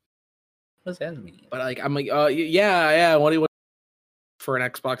mean? What does that mean? But like, I'm like, yeah. What do you want for an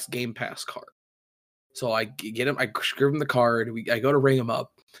Xbox Game Pass card? So I get him. I give him the card. I go to ring him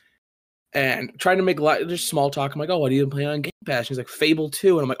up. And trying to make just small talk. I'm like, "Oh, what are you playing on Game Pass?" He's like, "Fable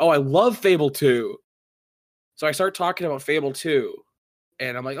 2." And I'm like, "Oh, I love Fable 2. So I start talking about Fable 2.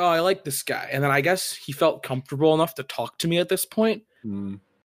 And I'm like, "Oh, I like this guy." And then I guess he felt comfortable enough to talk to me at this point.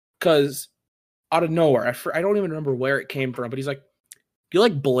 Because out of nowhere, I don't even remember where it came from, but he's like, "Do you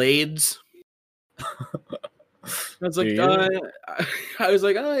like blades?" I was like, I was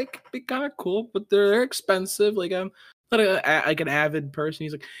like, "Oh, it could be kind of cool, but they're expensive." Like, I'm like an avid person.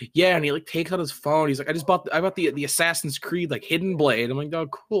 He's like, "Yeah," and he like takes out his phone. He's like, I bought the Assassin's Creed like hidden blade." I'm like, "Oh,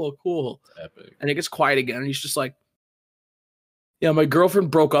 cool." That's epic. And it gets quiet again, and he's just like, "Yeah, my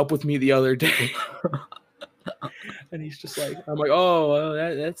girlfriend broke up with me the other day." And he's just like, I'm like, "Oh,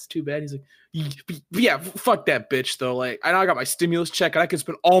 well, that's too bad." He's like, "Yeah, fuck that bitch though. Like, I now got my stimulus check, and I can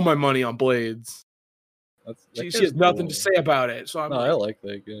spend all my money on blades." She has nothing to say about it. So I like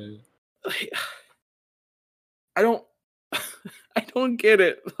that guy. I don't get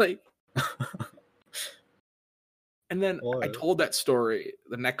it. Like, and then I told that story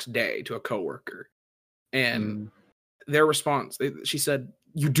the next day to a coworker, and their response, she said,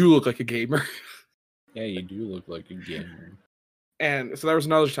 "You do look like a gamer." Yeah, you do look like a gamer. And so there was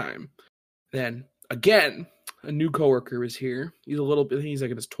another time. Then again, a new coworker was here. He's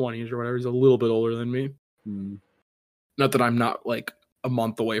like in his 20s or whatever. He's a little bit older than me. Not that I'm not like a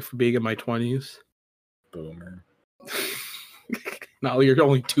month away from being in my 20s. Boomer. No, you're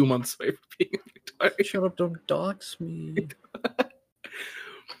only 2 months away from being in your 20s. Shut up, don't dox me.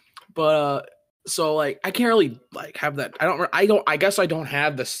 But so like I can't really like have that. I guess I don't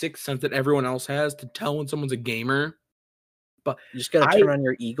have the sixth sense that everyone else has to tell when someone's a gamer. But you just gotta turn on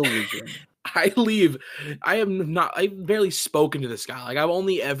your eagle vision. I've barely spoken to this guy. Like I've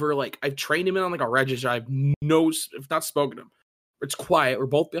only ever I've trained him in on like a register. I've not spoken to him. It's quiet. We're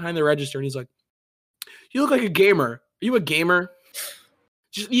both behind the register, and he's like, "You look like a gamer. Are you a gamer?"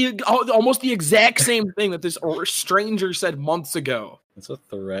 Just almost the exact same thing that this stranger said months ago. It's a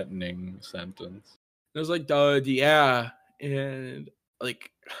threatening sentence. I was like, yeah. And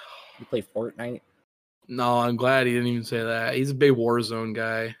like, you play Fortnite? No, I'm glad he didn't even say that. He's a big Warzone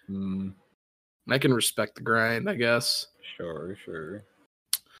guy. I can respect the grind, I guess. Sure.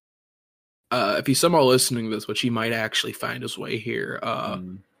 If he's somehow listening to this, which he might actually find his way here,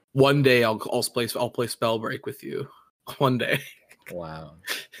 one day I'll play Spellbreak with you. One day. Wow.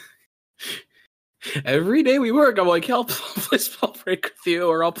 Every day we work, I'm like, I'll play Spellbreak with you,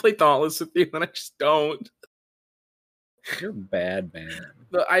 or I'll play Dauntless with you, and I just don't. You're bad, man.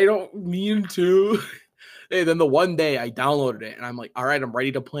 I don't mean to. Hey, then the one day I downloaded it, and I'm like, all right, I'm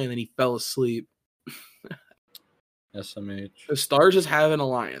ready to play, and then he fell asleep. SMH. The stars just haven't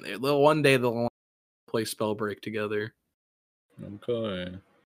aligned. One day they'll play Spellbreak together. Okay.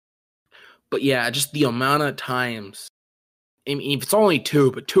 But yeah, just the amount of times. I mean, if it's only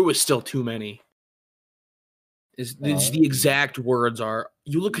 2, but 2 is still too many. The exact words are,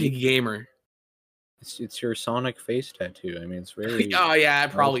 "You look like a gamer." It's your Sonic face tattoo. I mean, it's very. Oh yeah, I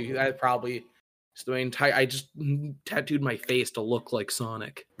probably. It's the entire. I just tattooed my face to look like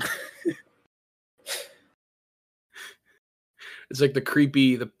Sonic. It's like the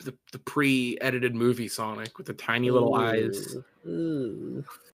creepy, the pre-edited movie Sonic with the tiny little eyes.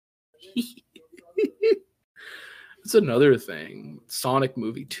 That's another thing. Sonic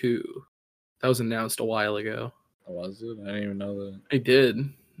movie 2. That was announced a while ago. Was it? I didn't even know that. I did.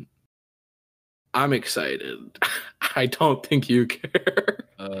 I'm excited. I don't think you care.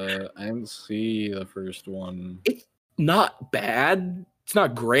 I didn't see the first one. It's not bad. It's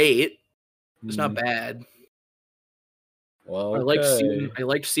not great. It's not bad. Well, I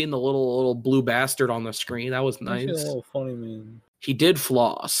liked seeing the little blue bastard on the screen. That was nice. He's a little funny man. He did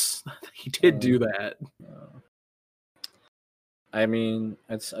floss. He did do that. I mean,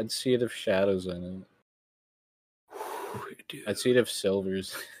 I'd see it if Shadow's in it. Dude. I'd see it if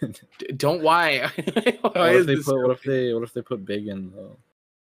Silver's. Don't why? What if they put Big in though?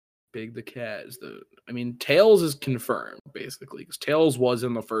 Big the cat is Tails is confirmed basically because Tails was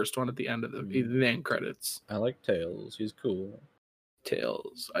in the first one at the end of the end credits. I like Tails. He's cool.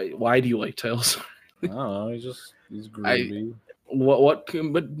 Tails. Why do you like Tails? I don't know. He's groovy. What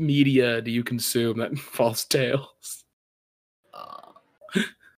media do you consume that involves Tails?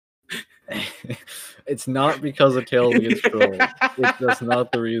 It's not because of Tails gets trolled. That's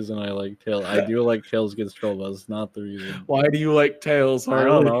not the reason I like Tails. I do like Tails gets trolled, but it's not the reason. Why do you like Tails? I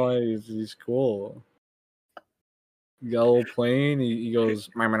don't know. He's cool. He got a little plane. He goes.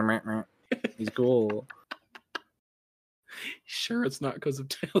 He's cool. Sure, it's not because of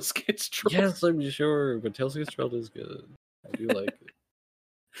Tails gets trolled. Yes, I'm sure, but Tails gets trolled is good. I do like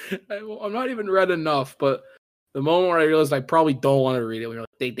it. I'm not even read enough, but the moment where I realized I probably don't want to read it, when you're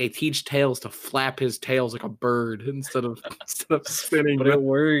like, they teach Tails to flap his tails like a bird instead of spinning. But it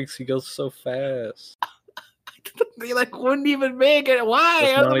works. He goes so fast. They wouldn't even make it.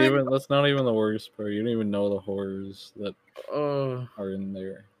 Why? That's not even the worst part. You don't even know the horrors that are in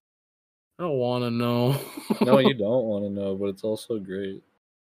there. I don't want to know. No, you don't want to know, but it's also great.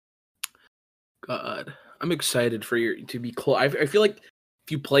 God, I'm excited for you to be close. I feel like if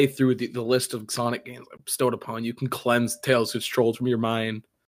you play through the list of Sonic games I bestowed upon you, can cleanse Tails gets trolled from your mind.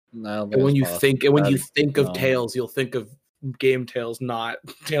 No, and when you think of Tails, you'll think of game Tails, not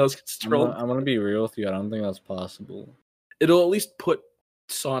Tails gets trolled. I'm gonna be real with you. I don't think that's possible. It'll at least put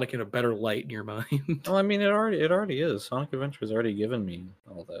Sonic in a better light in your mind. Well, I mean, it already is. Sonic Adventure's already given me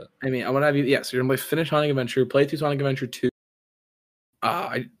all that. I mean, I'm gonna have you. Yeah, so you're gonna finish Sonic Adventure, play through Sonic Adventure 2.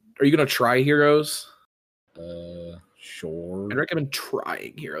 Are you gonna try Heroes? Sure. I'd recommend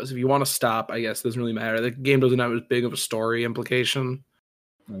trying Heroes. If you want to stop, I guess it doesn't really matter. The game doesn't have as big of a story implication.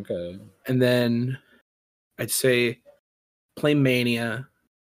 Okay. And then I'd say play Mania.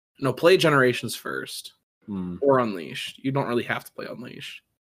 No, play Generations first. Or Unleashed. You don't really have to play Unleashed.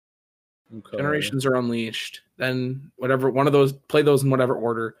 Okay. Generations or Unleashed. Then whatever one of those, play those in whatever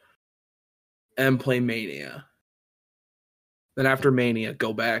order. And play Mania. Then after Mania,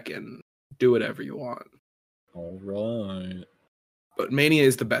 go back and do whatever you want. All right. But Mania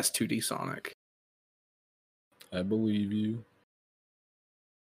is the best 2D Sonic. I believe you.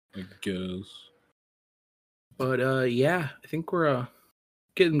 I guess. But yeah, I think we're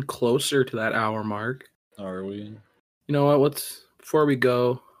getting closer to that hour mark. Are we? You know what? Before we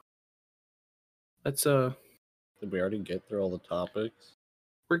go, let's Did we already get through all the topics?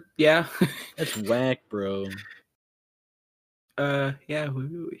 Yeah. That's whack, bro. Yeah,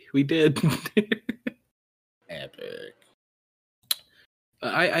 we did. Epic.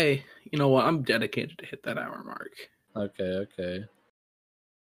 I you know what? I'm dedicated to hit that hour mark. Okay.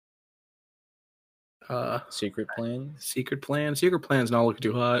 Secret plan? Secret plan's not looking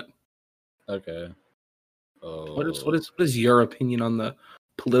too hot. Okay. What is your opinion on the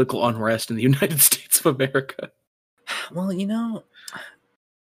political unrest in the United States of America? Well, you know,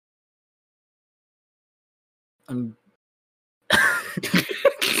 I'm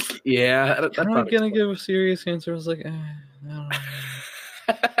yeah. I'm not gonna give a serious answer. I was like, I don't know.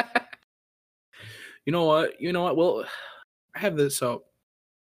 You know what? Well, I have this. So,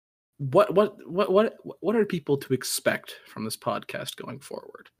 what are people to expect from this podcast going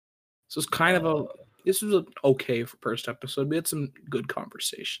forward? So it's kind of this was okay for first episode. We had some good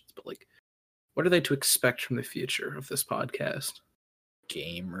conversations, but what are they to expect from the future of this podcast?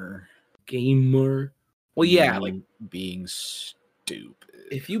 Gamer. Well, yeah, being stupid.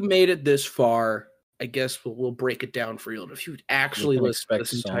 If you made it this far, I guess we'll break it down for you. If you actually listen to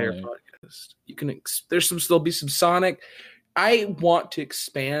this entire podcast, you can. There'll be some Sonic. I want to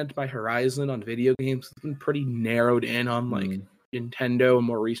expand my horizon on video games. It's been pretty narrowed in on Nintendo and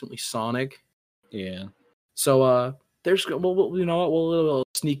more recently Sonic. Yeah. So there's you know what, we'll a little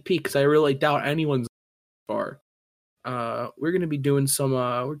sneak peek because I really doubt anyone's far. We're gonna be doing some.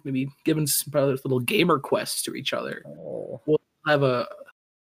 We're gonna be giving some little gamer quests to each other. Oh. We'll have the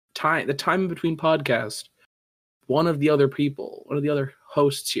time between podcasts. One of the other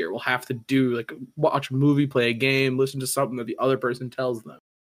hosts here will have to do watch a movie, play a game, listen to something that the other person tells them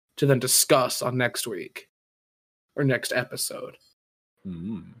to then discuss on next week or next episode.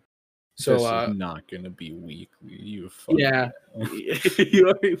 Mm-hmm. So this is not gonna be weekly.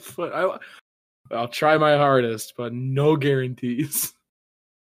 I'll try my hardest, but no guarantees.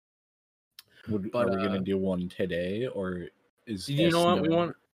 Are we gonna do one today, or is you know what we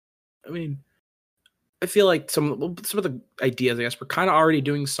want? I mean, I feel like some of the ideas, I guess, we're kind of already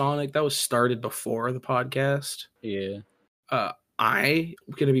doing Sonic. That was started before the podcast. Yeah. I'm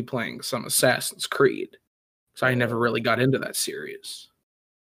gonna be playing some Assassin's Creed, so I never really got into that series.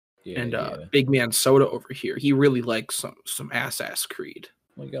 Yeah, and Big Man Soda over here, he really likes some Assassin's Creed.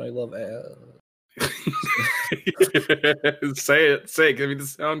 Oh my god, I love ass. Say it. Give me the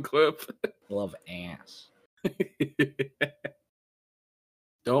sound clip. Love ass.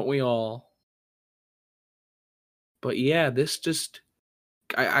 Don't we all? But yeah, this just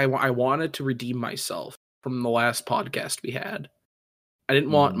I wanted to redeem myself from the last podcast we had. I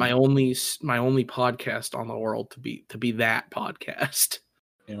didn't want my only podcast on the world to be that podcast.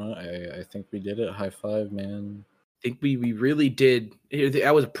 You know, I think we did it. High five, man. I think we really did.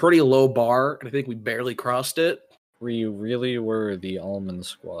 That was a pretty low bar, and I think we barely crossed it. We really were the Almond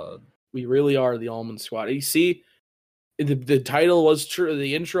Squad. We really are the Almond Squad. You see, the title was true.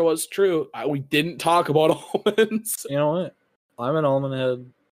 The intro was true. We didn't talk about almonds. You know what? I'm an almond head.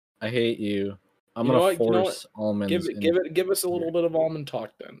 I hate you. I'm gonna force almonds. Give us a little bit of almond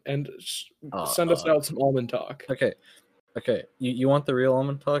talk then, and send us out some almond talk. Okay. You want the real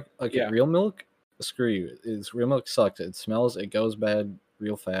almond talk? Okay, yeah. Real milk? Screw you. Real milk sucks. It smells. It goes bad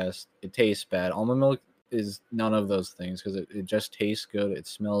real fast. It tastes bad. Almond milk is none of those things because it just tastes good. It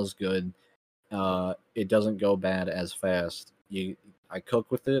smells good. It doesn't go bad as fast. I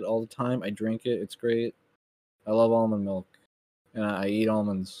cook with it all the time. I drink it. It's great. I love almond milk, and I eat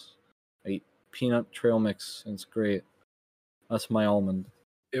almonds. I eat peanut trail mix, and it's great. That's my almond.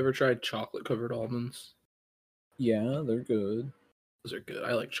 You ever tried chocolate covered almonds? Yeah, they're good. Those are good.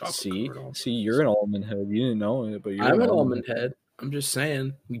 I like chocolate covered almonds. See, you're an almond head. You didn't know it, but I'm an almond head. I'm just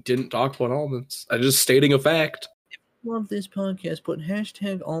saying we didn't talk about almonds. I'm just stating a fact. If you love this podcast, put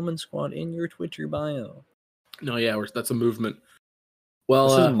hashtag Almond Squad in your Twitter bio. No, yeah, that's a movement. Well,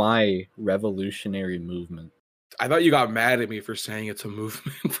 this is my revolutionary movement. I thought you got mad at me for saying it's a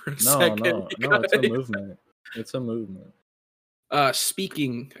movement for a second. No, it's a movement. It's a movement.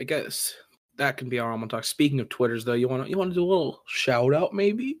 Speaking, I guess that can be our almond talk. Speaking of Twitters, though, you want to do a little shout out,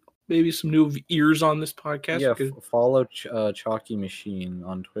 maybe some new ears on this podcast. Yeah, follow Chalky Machine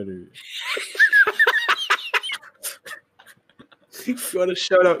on Twitter. You want to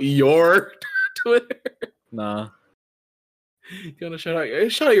shout out your Twitter? Nah. You want to shout out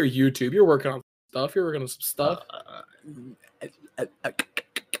your YouTube? You're working on stuff. You're working on some stuff.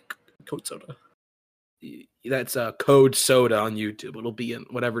 Code Soda. That's Code Soda on YouTube. It'll be in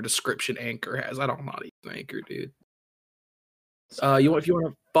whatever description Anchor has. I don't know how to use Anchor, dude. If you want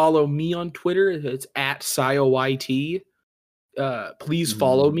to follow me on Twitter, it's @ScioYT. Please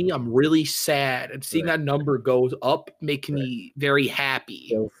follow me. I'm really sad, and seeing that number goes up makes me very happy.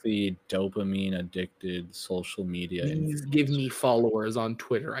 Filthy, dopamine addicted social media. Please give me followers on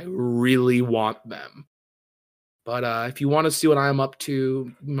Twitter. I really want them. But if you want to see what I'm up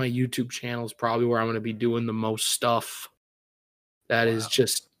to, my YouTube channel is probably where I'm going to be doing the most stuff. That is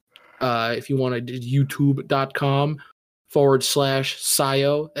just, if you want to,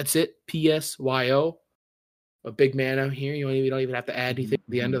 youtube.com/Scio. That's it. PSYO. A big man out here. You don't even have to add anything at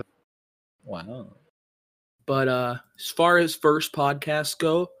the end of it. Wow. But as far as first podcasts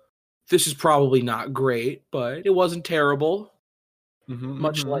go, this is probably not great, but it wasn't terrible.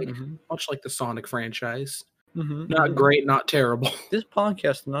 Much like the Sonic franchise. Not great, not terrible. This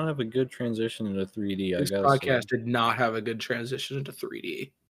podcast did not have a good transition into 3D. This podcast did not have a good transition into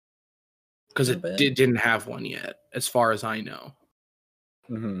 3D. Because it didn't have one yet, as far as I know.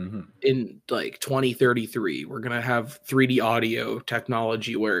 In like 2033, we're going to have 3D audio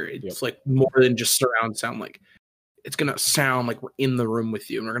technology where it's like more than just surround sound. Like it's going to sound like we're in the room with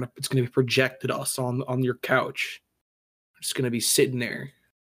you, and it's going to be projected us on your couch. It's going to be sitting there.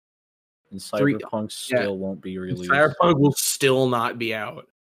 And Cyberpunk still won't be released. Cyberpunk will still not be out.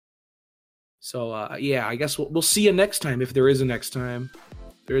 So, I guess we'll see you next time, if there is a next time.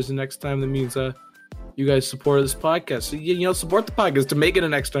 If there is a next time, that means you guys support this podcast. So, support the podcast to make it a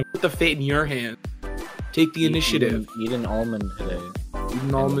next time. Put the fate in your hand. Take the initiative. Eat an almond today. Eat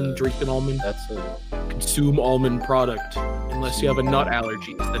an almond, drink an almond. That's it. Consume almond product. Unless you have a nut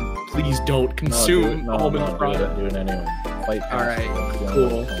allergy, then please don't consume almond product. Do it anyway. Fight. All right,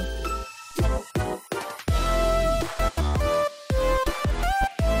 cool.